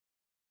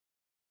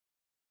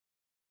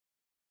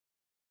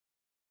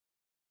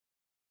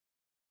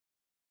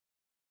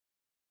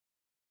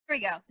we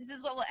go. This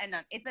is what we'll end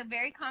on. It's a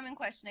very common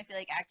question. I feel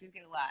like actors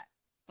get a lot,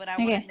 but I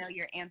Okay. want to know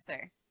your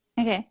answer.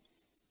 Okay.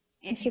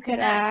 If you could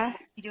act,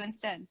 what would you do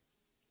instead?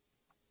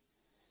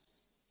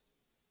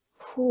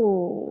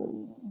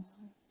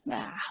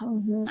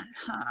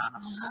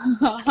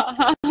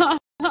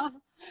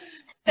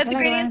 That's a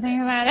great answer.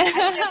 I think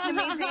that's an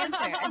amazing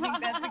answer. I think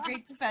that's a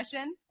great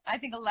profession. I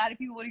think a lot of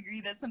people would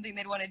agree that's something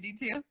they'd want to do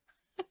too.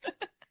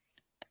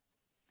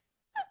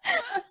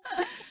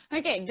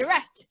 Okay,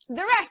 direct. I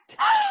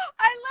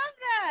love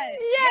that.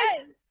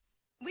 Yes.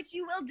 Which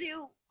you will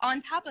do on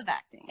top of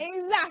acting.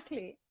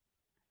 Exactly.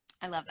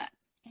 I love that.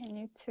 And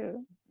you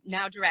too.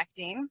 Now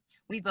directing.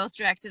 We both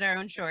directed our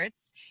own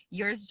shorts.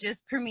 Yours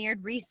just premiered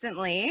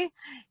recently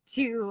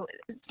to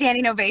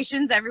standing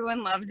ovations.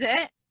 Everyone loved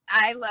it.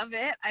 I love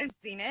it. I've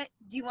seen it.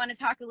 Do you want to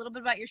talk a little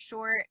bit about your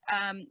short,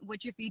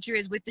 what your future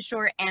is with the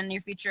short and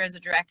your future as a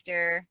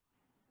director,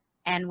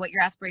 and what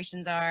your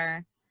aspirations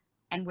are,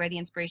 and where the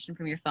inspiration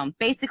from your film?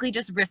 Basically,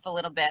 just riff a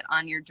little bit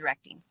on your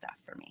directing stuff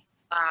for me.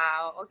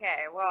 Wow.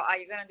 Okay. Well, are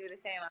you gonna do the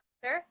same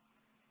after?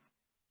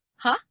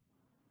 Huh?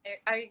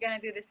 Are you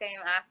gonna do the same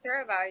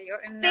after about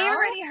your? No? They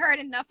already heard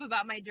enough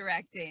about my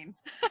directing.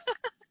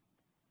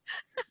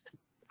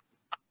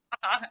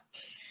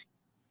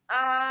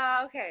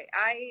 Okay.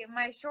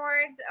 My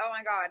short. Oh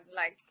my God!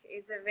 Like,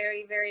 it's a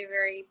very, very,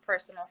 very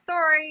personal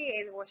story.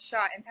 It was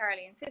shot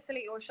entirely in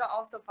Sicily. It was shot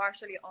also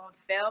partially on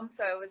film,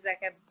 so it was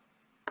like a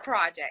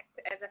project.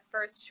 As a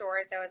first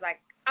short, I was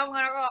like, I'm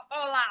gonna go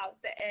all out,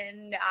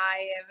 and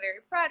I am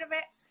very proud of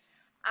it.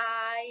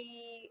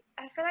 I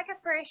feel like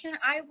aspiration.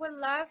 I would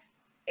love.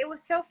 It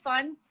was so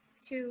fun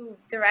to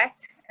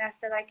direct, and I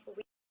feel like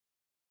we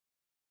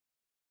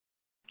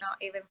not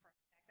even.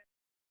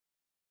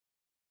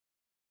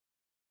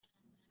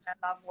 I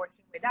love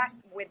working with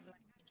my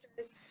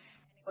actors,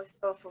 and it was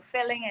so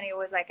fulfilling, and it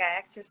was like an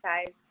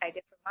exercise I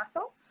did for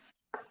muscle.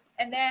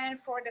 And then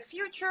for the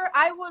future,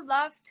 I would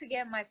love to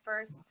get my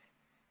first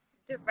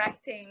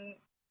directing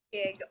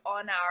gig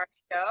on our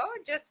show,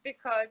 just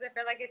because I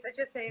feel like it's such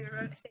a safe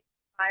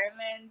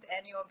environment,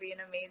 and it will be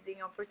an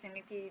amazing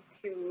opportunity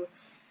to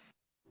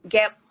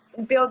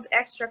build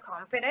extra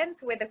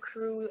confidence with a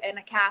crew and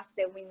a cast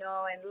that we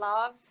know and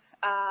love.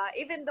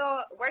 Even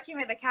though working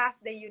with a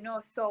cast that you know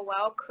so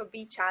well could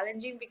be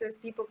challenging, because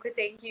people could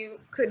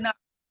not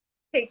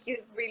take you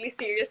really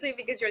seriously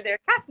because you're their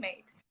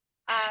castmate.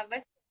 But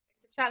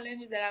it's a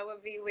challenge that I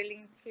would be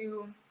willing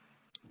to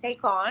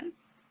take on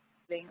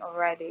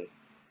already.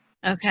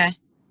 Okay.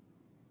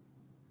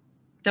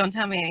 Don't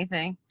tell me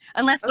anything.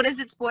 Unless, what is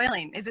it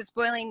spoiling? Is it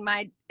spoiling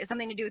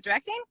something to do with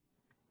directing?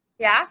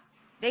 Yeah.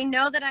 They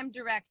know that I'm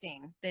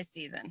directing this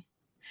season.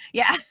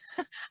 Yeah.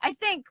 I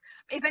think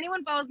if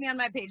anyone follows me on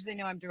my page, they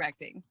know I'm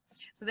directing.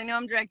 So they know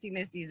I'm directing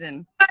this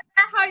season.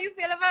 How you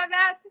feel about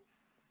that?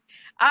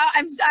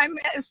 I'm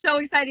so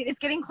excited. It's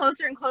getting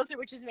closer and closer,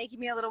 which is making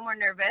me a little more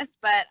nervous.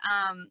 But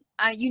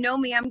you know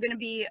me, I'm going to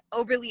be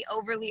overly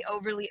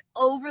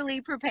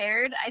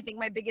prepared. I think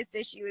my biggest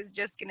issue is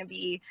just going to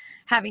be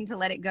having to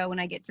let it go when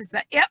I get to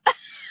set. Yep.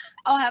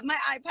 I'll have my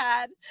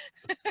iPad.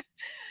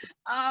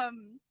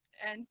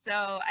 And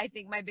so I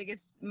think my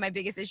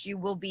biggest issue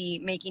will be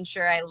making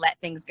sure I let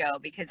things go,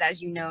 because as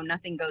you know,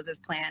 nothing goes as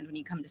planned when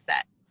you come to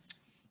set.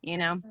 You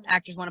know,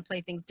 actors want to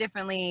play things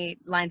differently,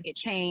 lines get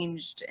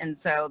changed. And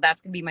so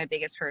that's going to be my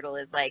biggest hurdle,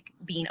 is like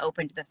being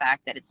open to the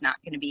fact that it's not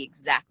going to be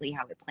exactly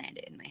how I planned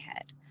it in my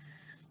head.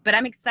 But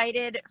I'm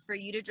excited for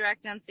you to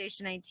direct on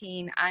Station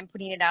 19. I'm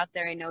putting it out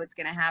there. I know it's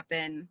going to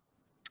happen.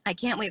 I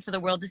can't wait for the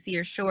world to see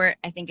your short.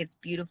 I think it's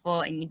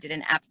beautiful, and you did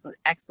an absolute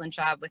excellent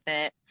job with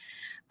it.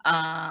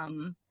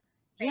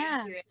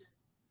 Thank you.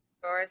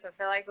 Of course, I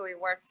feel like we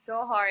worked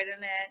so hard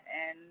on it,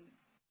 and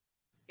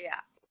yeah,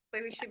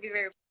 but we should be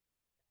very.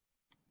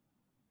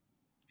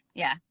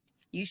 Yeah,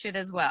 you should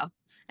as well.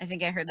 I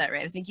think I heard that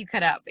right. I think you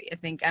cut out, but I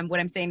think what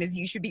I'm saying is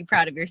you should be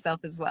proud of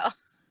yourself as well.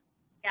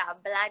 Yeah,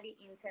 bloody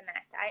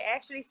internet. I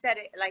actually said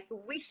it like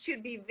we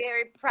should be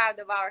very proud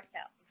of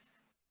ourselves.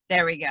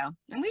 There we go.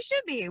 And we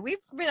should be. We've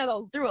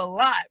been through a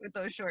lot with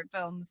those short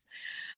films.